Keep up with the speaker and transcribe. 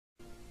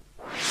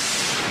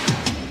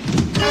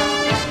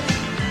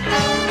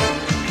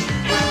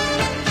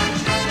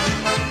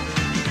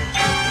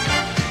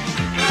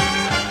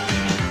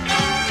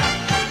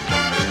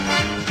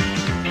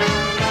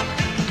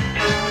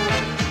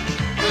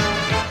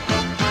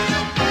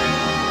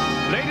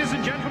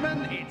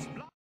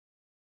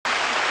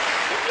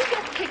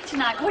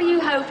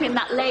hoping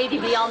that lady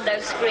beyond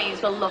those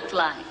screens will look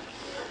like?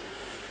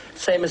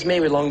 Same as me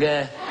with long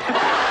hair.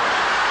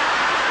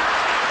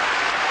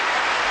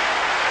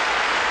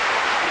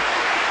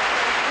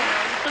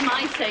 For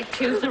my sake,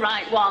 choose the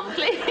right one,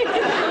 please.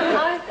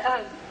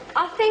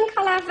 I think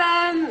I'll have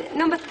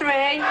number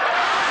 3.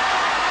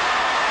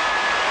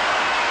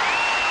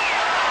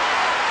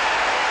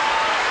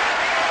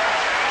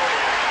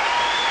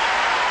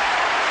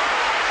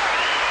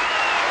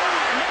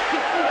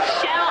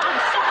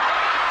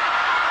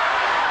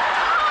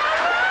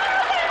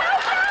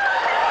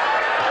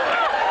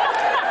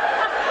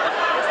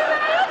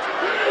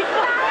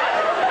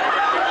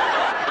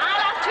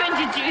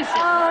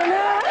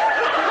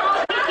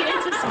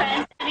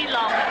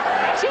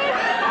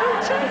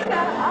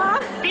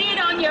 Being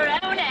on your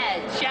own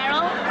edge,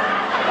 Cheryl.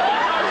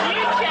 Because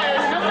you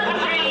chose number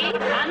 3,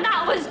 and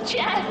that was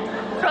Geoff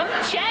from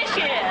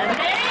Cheshire.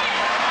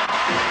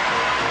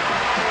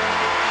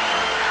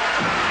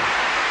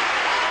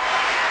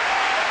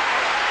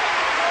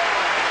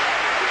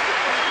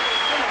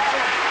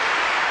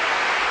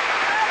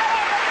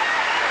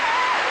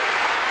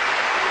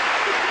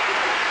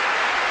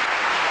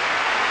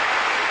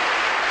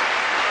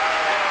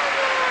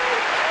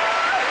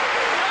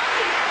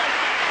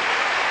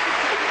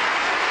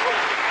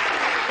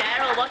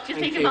 What do you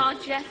think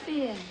about Geoff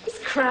here? He's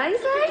crazy.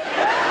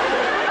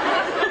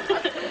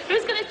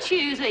 Who's going to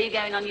choose where you're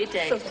going on your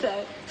date?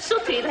 Sooty.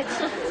 Sooty, let's...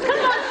 Come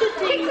on,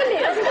 Sooty.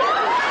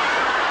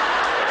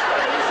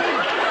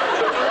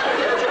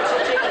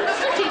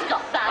 Sooty's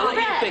got bad I'll let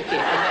you pick it, and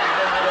then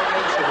I don't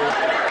need to.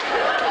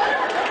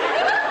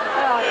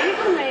 Oh, you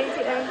can read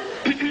it then.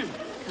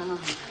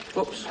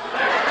 Whoops.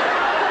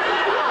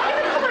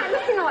 You're not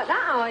looking like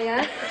that, are you?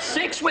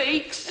 6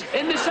 weeks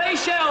in the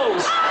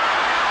Seychelles.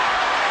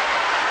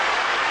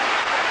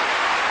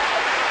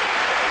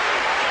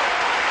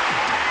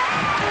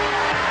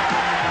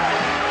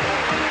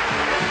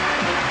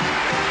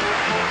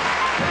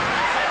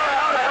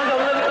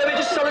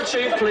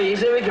 Truth, please.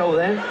 Here we go,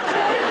 then.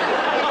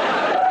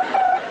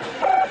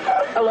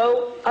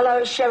 Hello,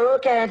 it's Cheryl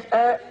again.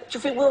 Do you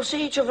think we'll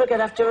see each other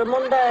again after a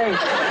Monday?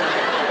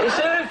 It's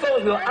her who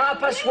phoned me up.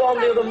 1:30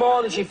 the other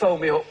morning, she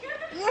phoned me up.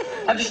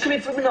 I've just come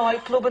in from a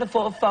nightclub and I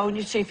thought I'd phone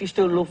you to see if you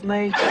still love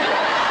me.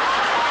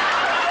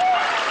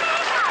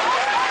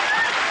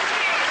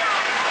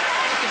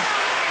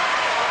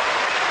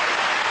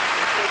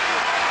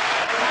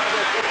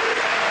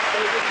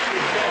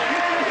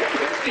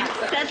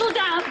 Settle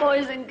down,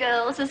 boys and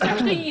girls,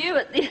 especially you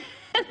at the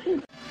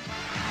end.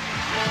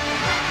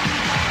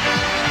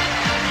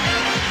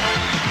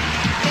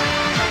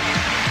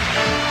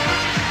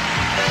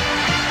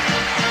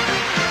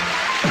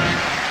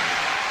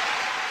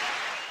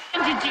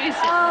 Introduce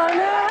it. Oh,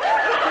 no.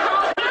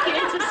 I can't be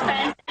here to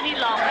spend any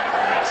longer.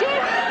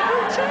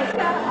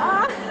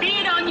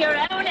 Being on your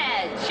own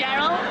edge,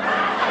 Cheryl.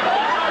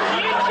 Because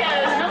you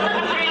chose number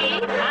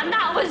 3, and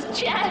that was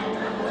Geoff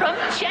from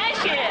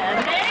Cheshire.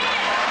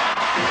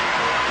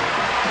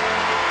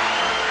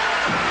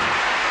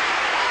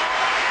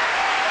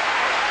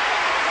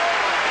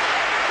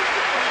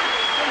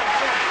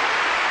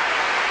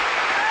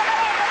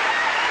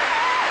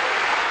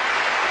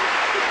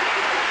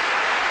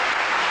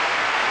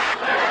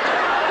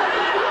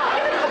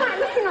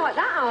 Like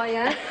that, are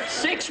you?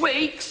 6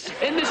 weeks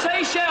in the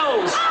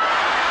Seychelles.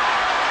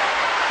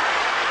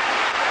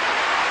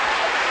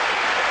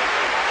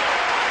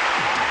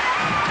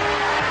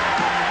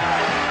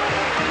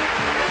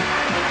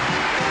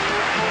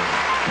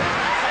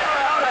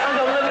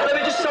 Let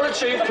me just tell the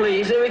truth,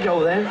 please. Here we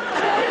go, then.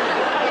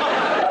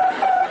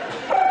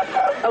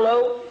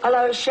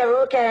 Hello, it's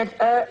Cheryl again.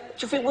 Do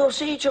you think we'll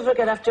see each other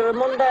again after a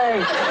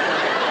Monday?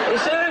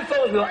 It's her who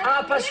phoned me up.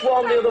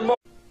 1:30 the other morning.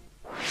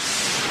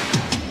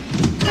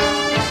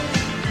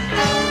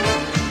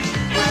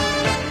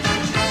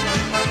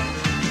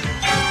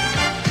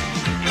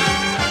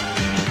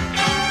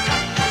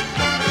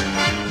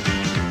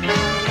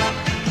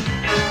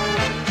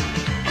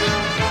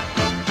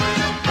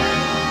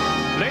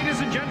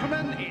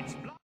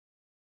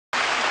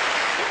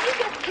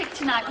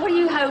 Tonight, what are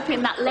you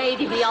hoping that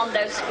lady beyond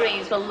those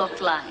screens will look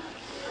like?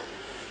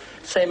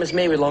 Same as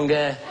me with long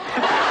hair.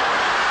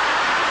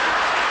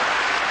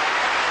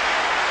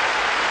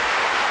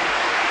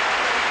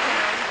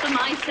 For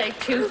my sake,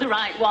 choose the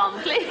right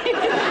one, please.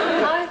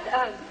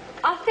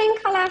 I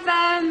think I'll have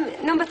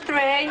number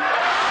 3.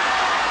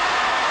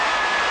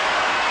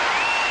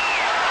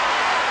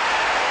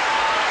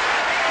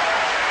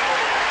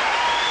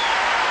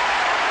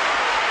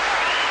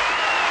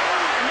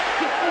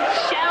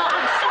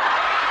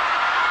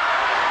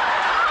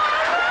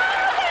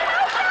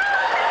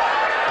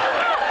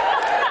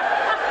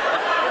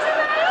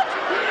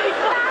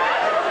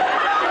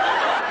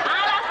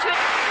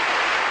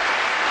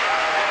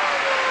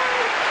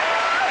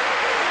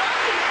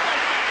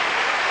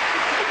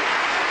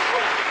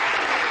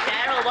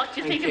 What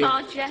do you think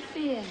about Geoff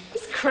here?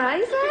 He's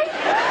crazy.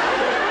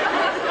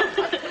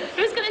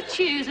 Who's going to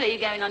choose where you're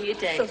going on your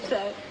date?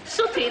 Sooty.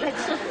 Sooty,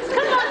 let's... Come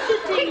on,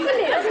 Sooty.